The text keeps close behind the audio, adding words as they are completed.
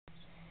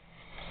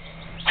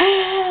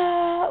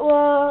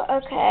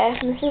Okay,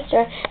 my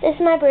sister. This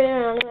is my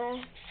brother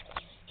anyway.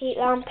 Heat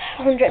lamp,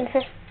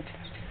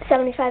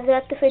 175. They're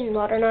at the food and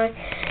water now.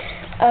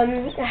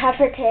 I have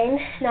 13.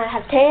 Now I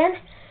have 10.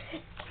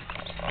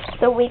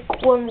 The weak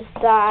ones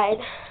died.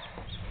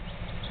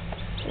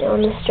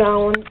 And the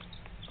strong one.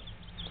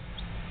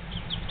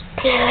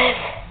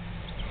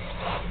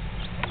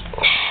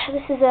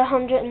 This is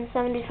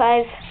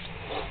 175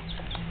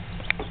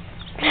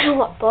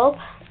 watt bulb.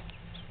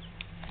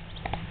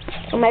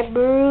 My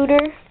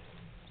brooder.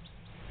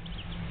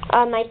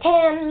 My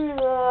 10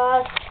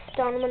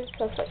 Donovan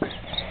Sussex.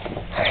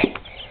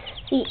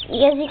 See,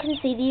 as you can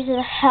see, these are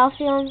the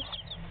healthy ones.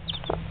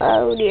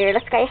 Oh dear,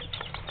 let's go.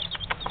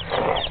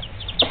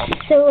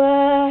 So,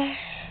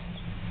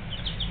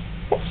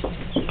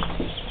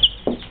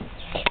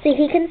 see,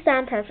 he can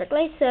stand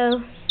perfectly,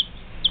 so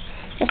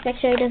let's make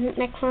sure he doesn't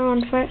make for a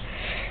run for it.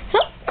 So,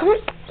 come on.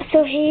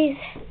 So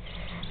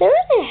they're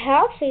really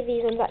healthy,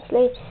 these ones,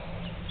 actually.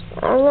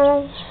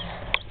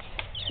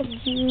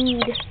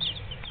 Subdued.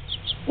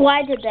 What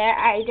I did there,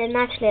 I didn't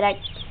actually, like,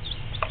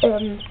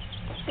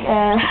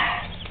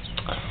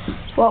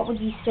 what would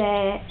you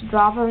say,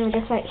 drop them, and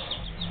just, like,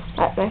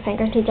 let my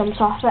finger and he jumps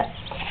off it.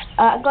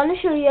 I'm going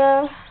to show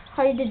you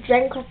how to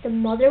drink what the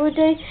mother would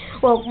do.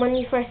 Well, when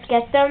you first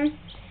get them,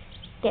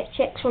 get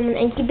chicks from an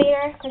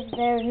incubator, because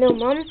there's no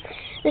mum.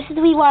 This is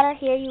the wee water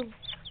here. You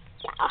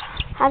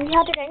have you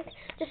had a drink?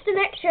 Just to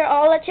make sure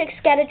all the chicks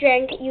get a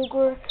drink, you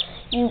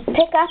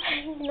pick up,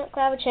 you not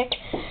grab a chick.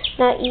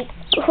 Now you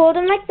hold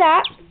them like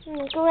that, and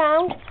you go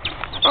around,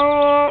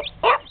 yeah.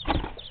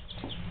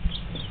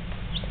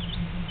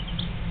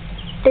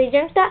 So you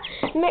drink that,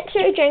 make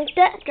sure you drank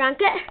it,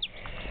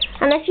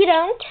 and if you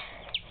don't,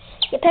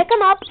 you pick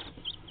them up,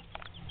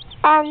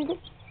 and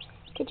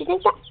did you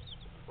drink that?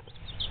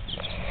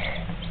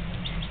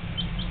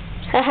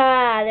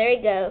 Haha, there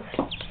you go.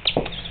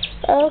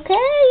 Okay,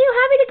 you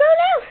happy to go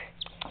now?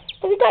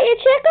 Have you got your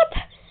checkup?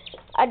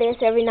 I do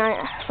this every night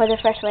for the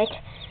first week.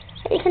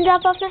 You can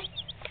drop off now.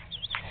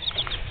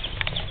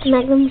 To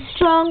make them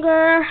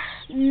stronger,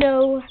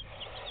 know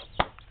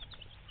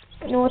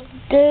what to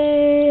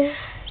do,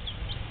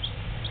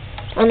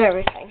 and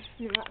everything.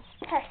 And that's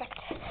perfect.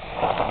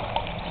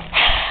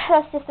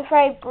 That's just a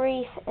very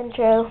brief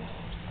intro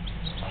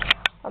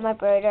on my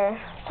brooder.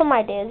 Some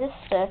ideas. This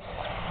is a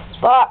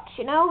box,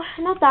 you know,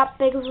 not that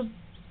big of a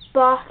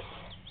box.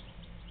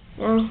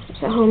 No,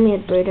 it's a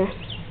homemade brooder.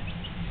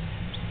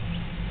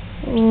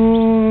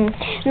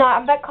 No,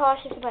 I'm a bit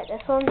cautious about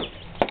this one.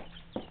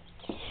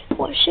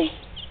 What is she?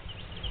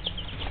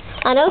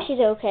 I know she's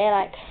okay,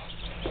 like.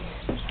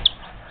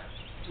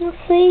 We'll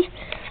see.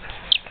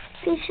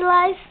 See, she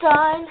lies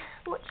down,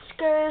 which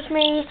scares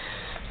me,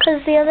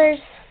 because the others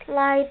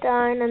lie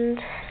down and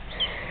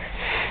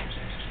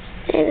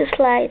they just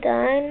lie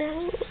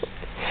down.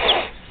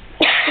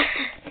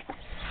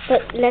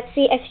 But let's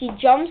see if she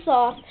jumps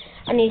off.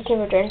 I need to give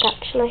her a drink,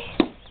 actually.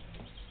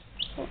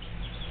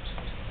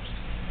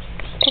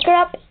 Pick her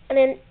up and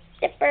then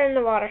dip her in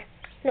the water.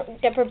 No,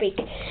 dip her beak.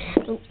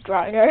 Don't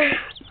drown her.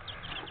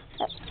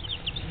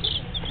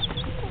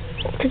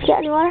 Did you get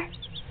any water?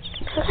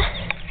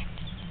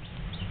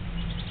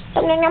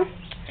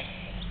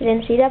 You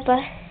didn't see that, but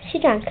she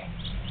drank.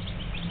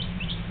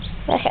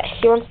 Okay,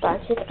 she wants down.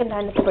 She's looking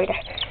down at the brooder.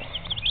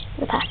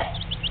 The pack.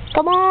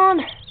 Come on!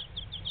 You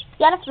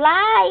gotta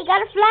fly! You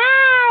gotta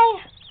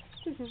fly!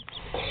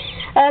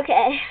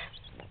 Okay.